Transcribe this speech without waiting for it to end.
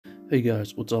Hey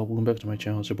guys, what's up? Welcome back to my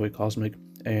channel. It's your boy Cosmic,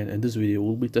 and in this video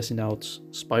we'll be testing out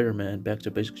Spider-Man Back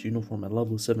to Basics uniform at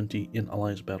level 70 in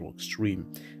Alliance Battle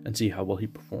Extreme and see how well he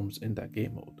performs in that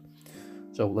game mode.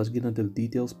 So let's get into the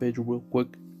details page real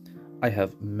quick. I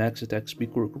have max attack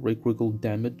speed, critical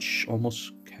damage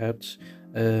almost capped,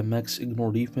 max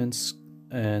ignore defense,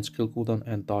 and skill cooldown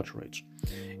and dodge rates.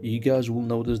 You guys will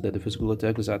notice that the physical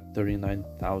attack is at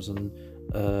 39,000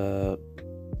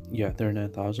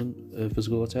 39,000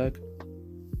 physical attack,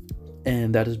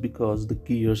 and that is because the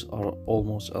gears are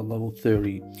almost at level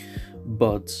 30,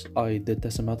 but I did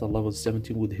test him out at level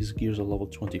 17 with his gears at level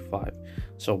 25.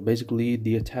 So basically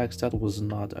the attack stat was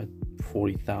not at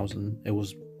 40,000, it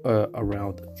was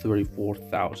around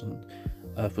 34,000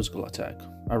 physical attack,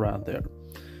 around there.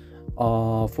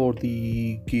 For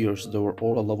the gears, they were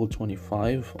all at level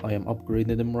 25. I am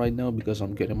upgrading them right now because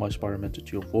I'm getting my Spider-Man to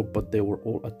tier 4, but they were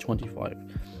all at 25.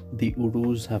 The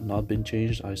Urus have not been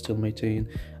changed. I still maintain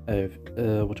 5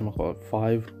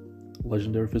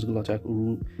 legendary physical attack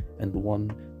Uru and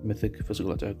 1 mythic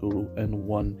physical attack Uru and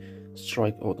 1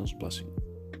 strike Odin's blessing.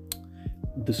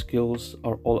 The skills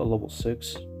are all at level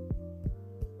 6.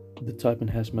 The type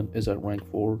enhancement is at rank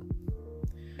 4.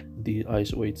 The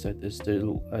ISO 8 set is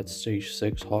still at stage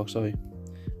 6 Hawkeye.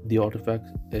 The artifact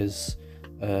is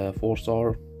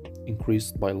 4-star,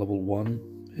 increased by level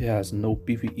 1. It has no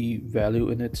PvE value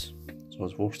in it, so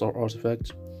it's 4-star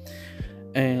artifact.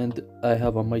 And I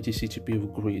have a Mighty CTP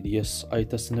of Greed. Yes, I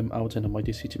tested him out in a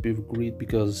Mighty CTP of Greed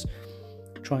because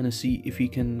trying to see if he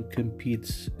can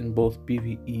compete in both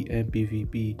PvE and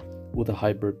PvP with a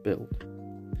hybrid build.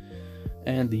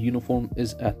 And the uniform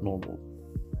is at normal.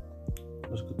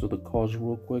 Let's go to the cards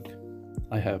real quick.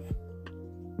 I have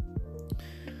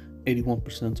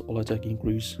 81% all attack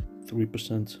increase,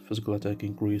 3% physical attack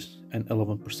increase, and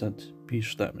 11%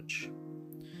 pierce damage.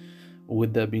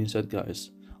 With that being said,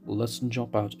 guys, let's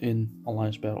jump out in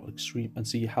Alliance Battle Extreme and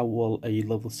see how well a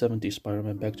level 70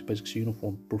 Spider-Man Back to Basics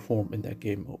uniform perform in that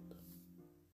game mode.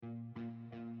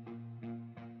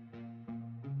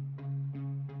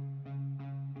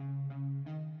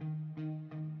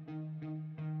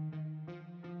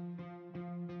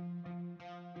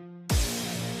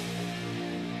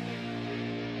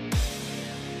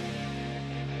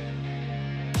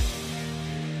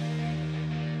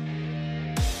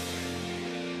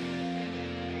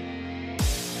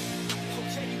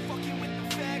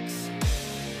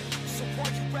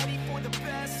 Ready for the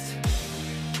best?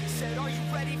 Said, are you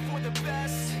ready for the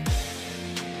best?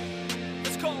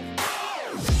 Let's go.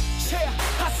 Yeah,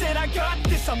 I said I got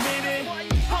this, I'm in it.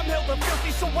 I'm hella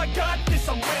filthy, so I got this,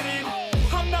 I'm winning.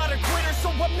 I'm not a quitter, so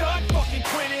I'm not fucking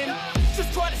quitting.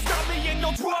 Just try to stop me and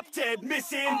you'll drop dead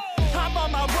missing. I'm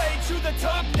on my way to the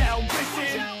top now,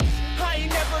 listen. I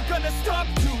ain't never gonna stop,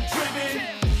 too driven.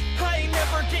 I ain't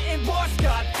never getting lost,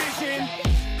 got vision.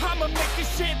 I'ma make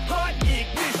this shit hot,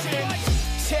 ignition.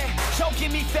 Yeah, don't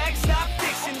give me facts, not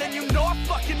fiction. Then you know I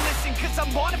fucking listen, cause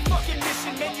I'm on a fucking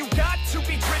mission. Man, you got to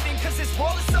be driven, cause this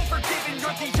world is unforgiving.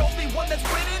 You're the only one that's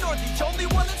winning, or the only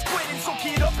one that's quitting. So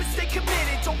get up and stay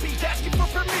committed, don't be asking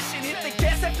for permission. Hit the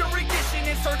gas after ignition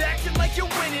and start acting like you're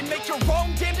winning. Make your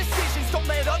own damn decisions, don't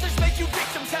let others make you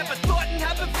victims. Have a thought and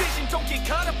have a vision, don't get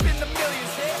caught up in the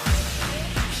millions.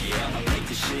 Yeah, I'ma make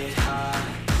this shit hot.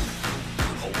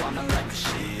 Oh, I'ma light the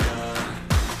shit up.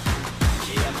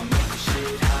 Yeah, I'ma make this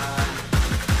shit hot.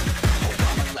 Oh,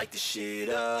 I'ma light this shit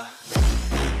up.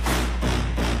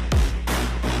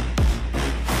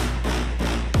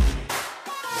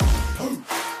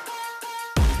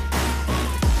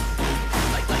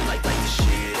 Light the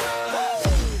shit up.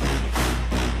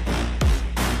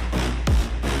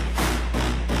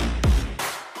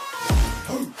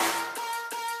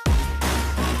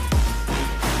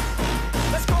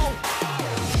 Let's go.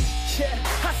 Yeah,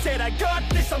 I said I got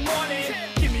this, I'm on it.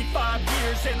 Give me 5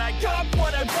 years and I got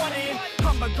what I wanted.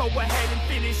 I'ma go ahead and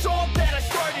finish all that I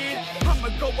started. I'ma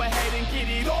go ahead and get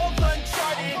it all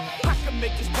uncharted. I can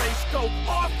make this place go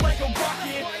off like a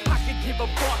rocket. I can give a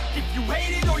fuck if you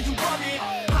hate it or you love it.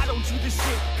 I don't do this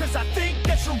shit cause I think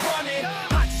that you're running.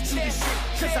 I just do this shit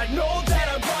cause I know that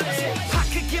I want it. I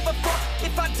could give a fuck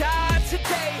if I die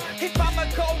today. If I'ma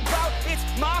go out, it's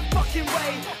my fucking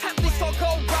way. At least I'll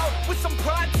go out with some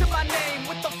pride to my name.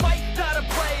 With the fight that I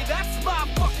play, that's my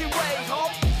fucking way,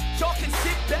 home. Y'all can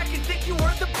sit back and think you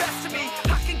heard the best of me.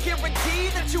 I can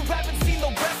guarantee that you haven't seen the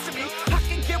rest of me. I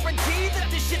can guarantee that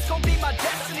this shit's gonna be my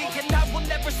destiny. And I will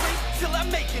never sleep till I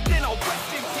make it, then I'll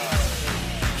rest in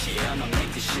peace. Yeah, I'ma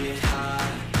make this shit hot.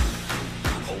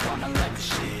 Oh, I'ma light the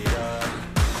shit up.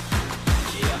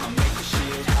 Yeah, I'ma make this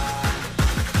shit hot.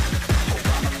 Oh,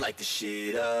 I'ma light the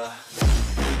shit up.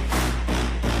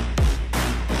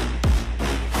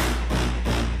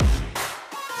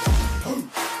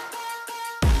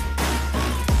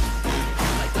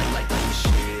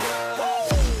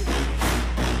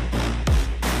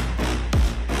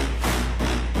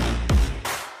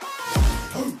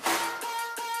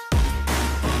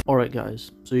 Alright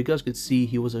guys, so you guys could see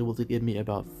he was able to give me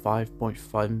about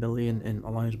 5.5 million in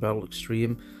Alliance Battle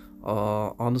Extreme.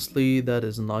 Honestly, that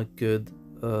is not good,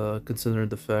 considering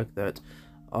the fact that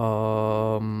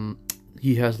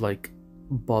he has like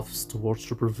buffs towards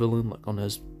supervillain, like on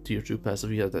his tier 2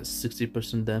 passive he has that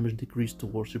 60% damage decrease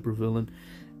towards supervillain,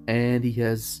 and he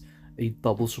has a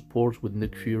double support with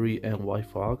Nick Fury and White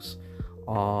Fox.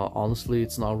 Honestly,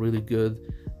 it's not really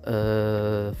good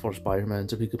for Spider-Man,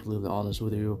 to be completely honest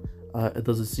with you. It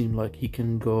doesn't seem like he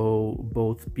can go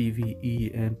both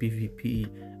PvE and PvP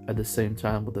at the same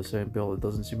time with the same build. It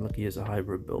doesn't seem like he has a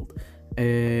hybrid build,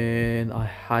 and I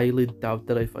highly doubt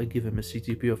that if I give him a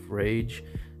CTP of Rage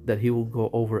that he will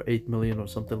go over 8 million or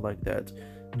something like that.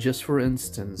 Just for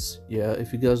instance, yeah,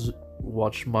 if you guys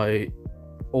watch my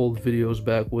old videos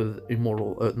back with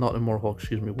not Immortal Hulk,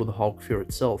 excuse me, with Hulk Fear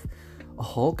itself, a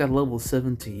Hulk at level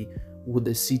 70 with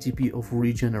a CTP of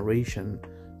Regeneration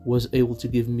was able to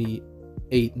give me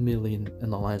 8 million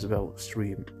in Alliance Battle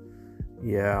Extreme.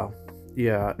 Yeah,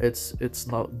 it's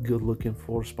not good looking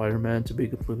for Spider-Man, to be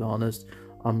completely honest.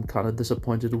 I'm kind of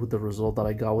disappointed with the result that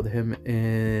I got with him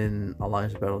in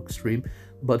Alliance Battle Extreme,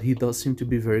 but he does seem to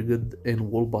be very good in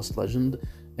World Boss Legend,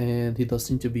 and he does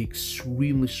seem to be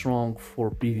extremely strong for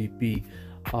PvP.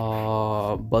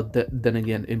 But then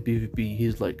again, in PvP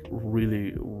he's like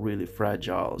really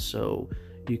fragile, so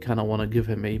you kind of want to give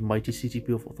him a mighty CTP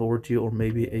of Authority, or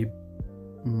maybe a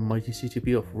mighty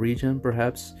CTP of Regen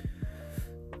perhaps.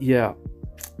 Yeah,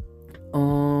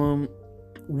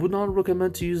 would not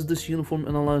recommend to use this uniform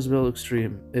in Alliance Battle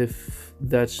Extreme if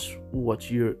that's what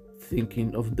you're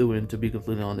thinking of doing, to be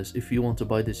completely honest. If you want to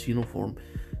buy this uniform,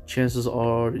 chances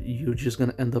are you're just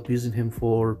gonna end up using him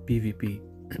for PvP.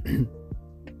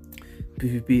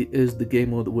 PvP is the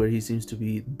game mode where he seems to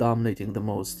be dominating the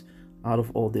most out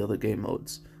of all the other game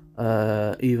modes,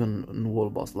 even in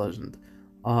World Boss Legend.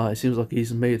 It seems like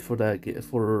he's made for that,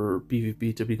 for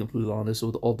PvP, to be completely honest,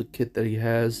 with all the kit that he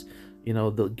has, you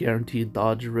know, the guaranteed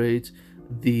dodge rate,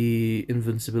 the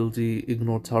invincibility,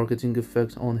 ignore targeting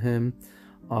effect on him.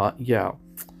 Yeah,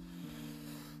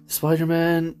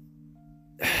 Spider-Man,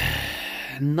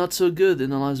 not so good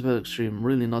in Alliance Battle Extreme,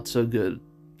 really not so good.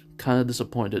 Kind of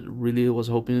disappointed. Really was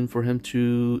hoping for him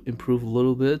to improve a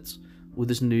little bit with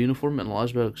this new uniform in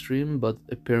Alliance Battle Extreme, but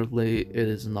apparently it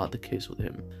is not the case with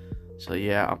him. So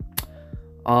yeah,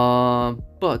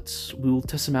 but we will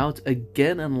test him out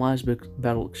again in Alliance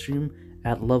Battle Extreme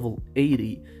at level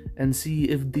 80 and see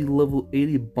if the level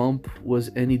 80 bump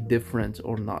was any different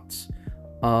or not.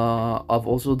 I've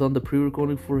also done the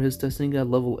pre-recording for his testing at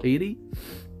level 80.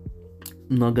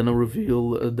 I'm not gonna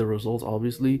reveal the results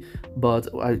obviously, but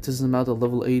I tested him out at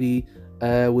level 80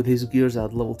 with his gears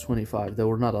at level 25. They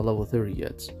were not at level 30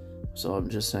 yet, so I'm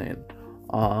just saying.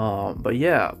 But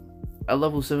yeah, at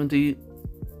level 70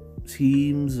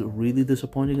 seems really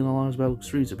disappointing in Alliance Battle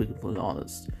Extreme, to be completely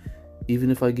honest.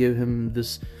 Even if I give him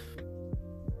this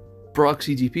proc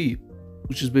CTP,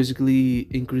 which is basically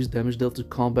increased damage dealt to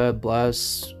combat,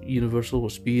 blast, universal or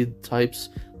speed types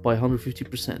by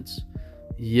 150%.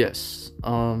 Yes,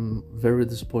 I'm very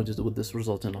disappointed with this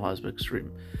result in Alliance Battle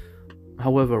Extreme.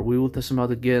 However, we will test him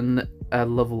out again at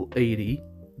level 80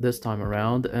 this time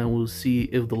around, and we'll see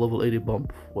if the level 80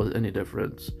 bump was any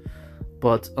different.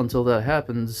 But until that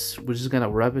happens, we're just gonna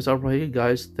wrap it up right here,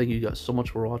 guys. Thank you guys so much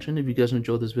for watching. If you guys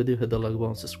enjoyed this video, hit the like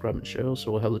button, subscribe and share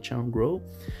so we'll have the channel grow,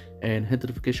 and hit the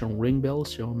notification ring bell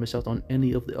so you don't miss out on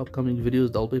any of the upcoming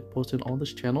videos that I'll be posting on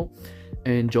this channel.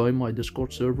 And join my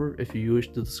Discord server if you wish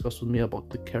to discuss with me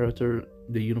about the character,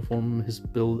 the uniform, his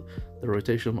build, the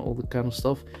rotation, all that kind of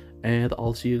stuff. And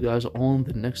I'll see you guys on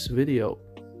the next video.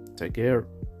 Take care.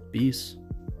 Peace.